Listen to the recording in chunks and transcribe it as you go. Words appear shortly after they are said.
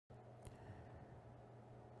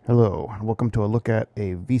Hello, and welcome to a look at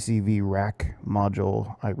a VCV Rack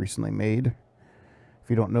module I recently made. If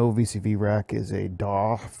you don't know, VCV Rack is a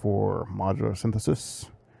DAW for modular synthesis.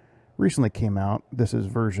 Recently came out. This is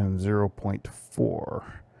version 0.4.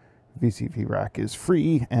 VCV Rack is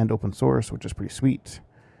free and open source, which is pretty sweet.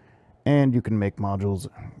 And you can make modules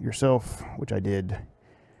yourself, which I did.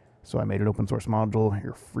 So I made an open source module.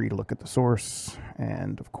 You're free to look at the source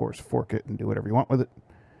and, of course, fork it and do whatever you want with it.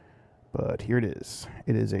 But here it is.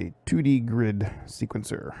 It is a 2D grid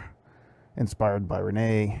sequencer inspired by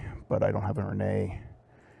Rene, but I don't have a Rene.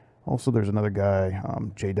 Also, there's another guy,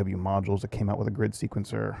 JW Modules, that came out with a grid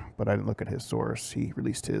sequencer, but I didn't look at his source. He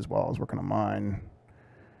released his while I was working on mine.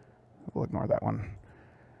 We'll ignore that one.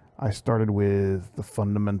 I started with the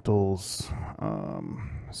Fundamentals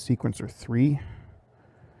SEQ-3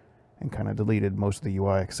 and kind of deleted most of the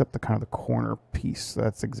UI except the kind of the corner piece.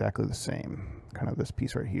 That's exactly the same, kind of this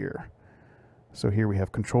piece right here. So here we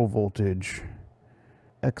have control voltage,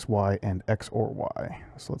 X, Y, and X or Y.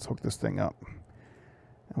 So let's hook this thing up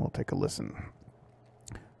and we'll take a listen.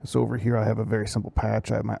 So over here I have a very simple patch.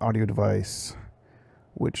 I have my audio device,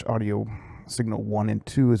 which audio signal 1 and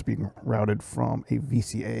 2 is being routed from a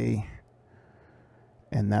VCA,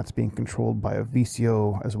 and that's being controlled by a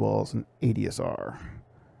VCO as well as an ADSR.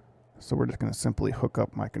 So we're just going to simply hook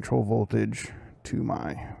up my control voltage to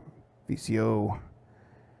my VCO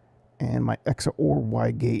and my X or Y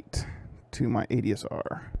gate to my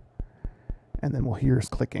ADSR. And then we'll hear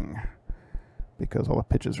clicking because all the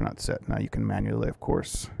pitches are not set. Now you can manually, of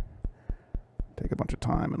course, take a bunch of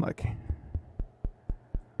time and like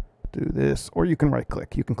do this, or you can right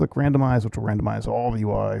click. You can click randomize, which will randomize all the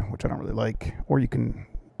UI, which I don't really like, or you can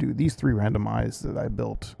do these 3 randomize that I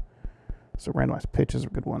built. So randomize pitch is a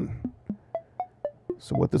good one.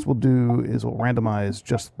 So what this will do is it'll randomize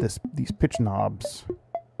just these pitch knobs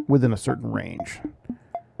within a certain range.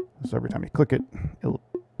 So every time you click it, it'll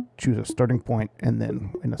choose a starting point, and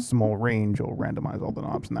then in a small range, it'll randomize all the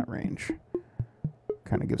knobs in that range.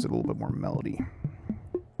 Kind of gives it a little bit more melody.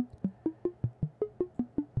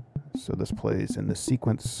 So this plays in this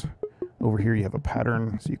sequence. Over here you have a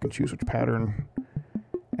pattern, so you can choose which pattern.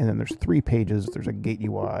 And then there's 3 pages. There's a gate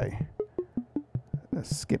UI, a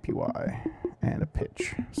skip UI, and a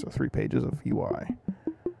pitch. So 3 pages of UI.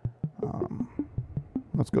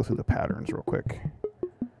 Let's go through the patterns real quick.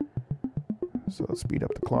 So let's speed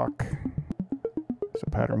up the clock. So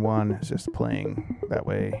pattern 1 is just playing that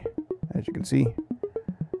way, as you can see.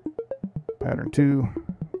 Pattern 2,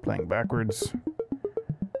 playing backwards.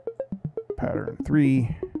 Pattern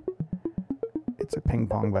 3, it's a ping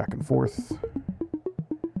pong back and forth.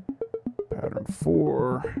 Pattern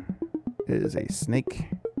 4 is a snake.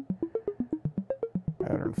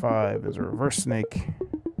 Pattern 5 is a reverse snake.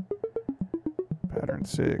 Pattern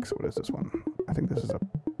 6, what is this one? I think this is a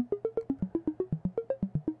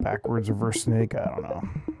backwards reverse snake, I don't know.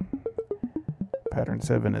 Pattern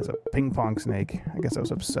 7 is a ping pong snake. I guess I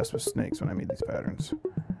was obsessed with snakes when I made these patterns.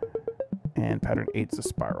 And pattern 8 is a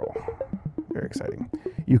spiral. Very exciting.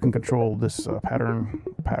 You can control this pattern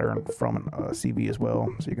from a CV as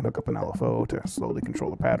well, so you can hook up an LFO to slowly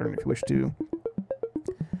control the pattern if you wish to.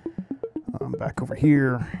 Back over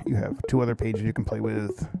here, you have 2 other pages you can play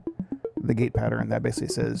with. The gate pattern, that basically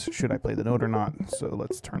says, should I play the note or not? So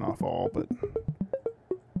let's turn off all, but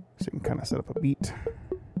so you can kind of set up a beat.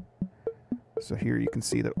 So here you can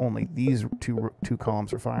see that only these two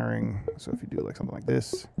columns are firing. So if you do like something like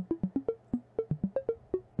this,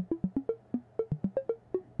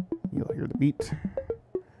 you'll hear the beat,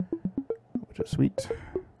 which is sweet.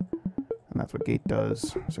 And that's what gate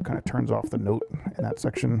does. So it kind of turns off the note in that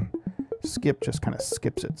section. Skip just kind of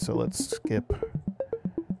skips it. So let's skip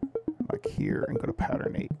like here and go to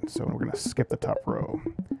pattern 8. So we're going to skip the top row.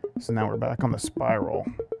 So now we're back on the spiral,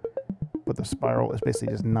 but the spiral is basically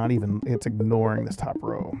just not even, it's ignoring this top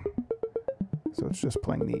row. So it's just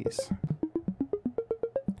playing these.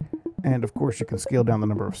 And of course you can scale down the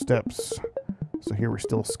number of steps. So here we're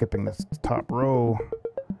still skipping this top row,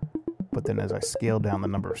 but then as I scale down the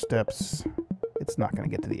number of steps, it's not going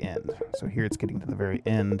to get to the end. So here it's getting to the very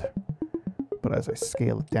end, but as I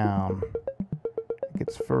scale it down, it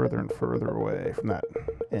gets further and further away from that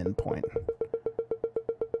end point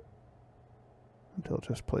until it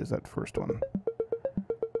just plays that first one.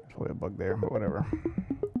 There's probably a bug there, but whatever.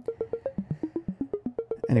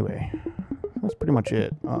 Anyway, that's pretty much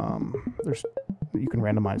it. You can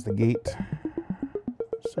randomize the gate,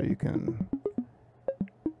 so you can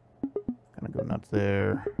kind of go nuts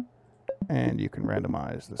there, and you can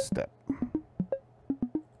randomize the step.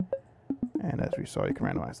 And as we saw, you can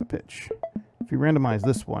randomize the pitch. If you randomize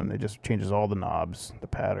this one, it just changes all the knobs, the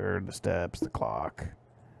pattern, the steps, the clock,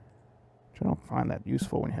 which I don't find that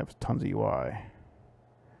useful when you have tons of UI.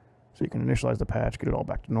 So you can initialize the patch, get it all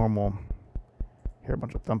back to normal, hear a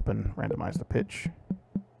bunch of thumping, randomize the pitch,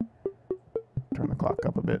 turn the clock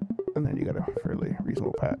up a bit, and then you got a fairly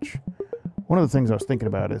reasonable patch. One of the things I was thinking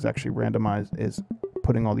about is actually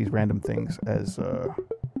putting all these random things as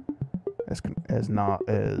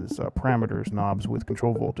parameters, knobs with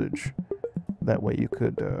control voltage. That way you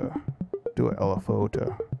could do a LFO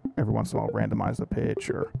to every once in a while randomize the pitch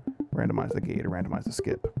or randomize the gate or randomize the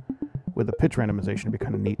skip. With the pitch randomization, it'd be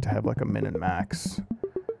kind of neat to have like a min and max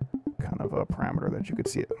kind of a parameter that you could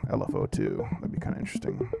see at LFO to. That'd be kind of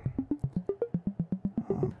interesting.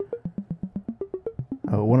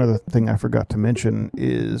 One other thing I forgot to mention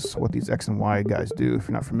is what these X and Y guys do if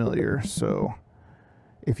you're not familiar. So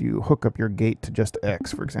if you hook up your gate to just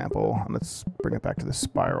X, for example, and let's bring it back to the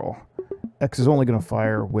spiral, X is only going to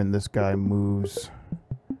fire when this guy moves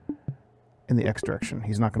in the X direction.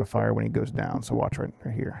 He's not going to fire when he goes down. So watch right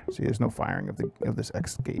here. See, there's no firing of this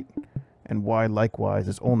X gate. And Y likewise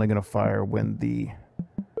is only going to fire when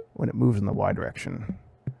it moves in the Y direction.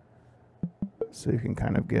 So you can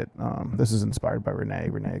kind of get, this is inspired by Rene.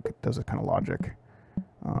 Rene does this kind of logic.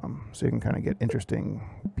 So you can kind of get interesting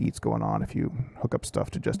beats going on if you hook up stuff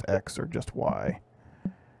to just X or just Y.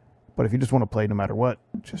 But if you just want to play no matter what,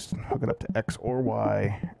 just hook it up to X or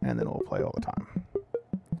Y, and then it will play all the time.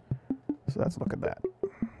 So that's a look at that.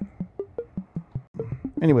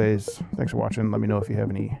 Anyways, thanks for watching. Let me know if you have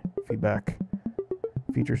any feedback,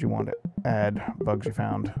 features you want to add, bugs you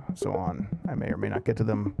found, so on. I may or may not get to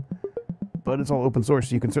them. But it's all open source,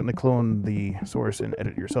 so you can certainly clone the source and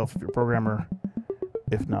edit it yourself if you're a programmer.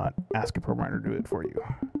 If not, ask a programmer to do it for you.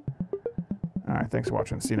 All right, thanks for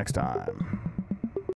watching. See you next time.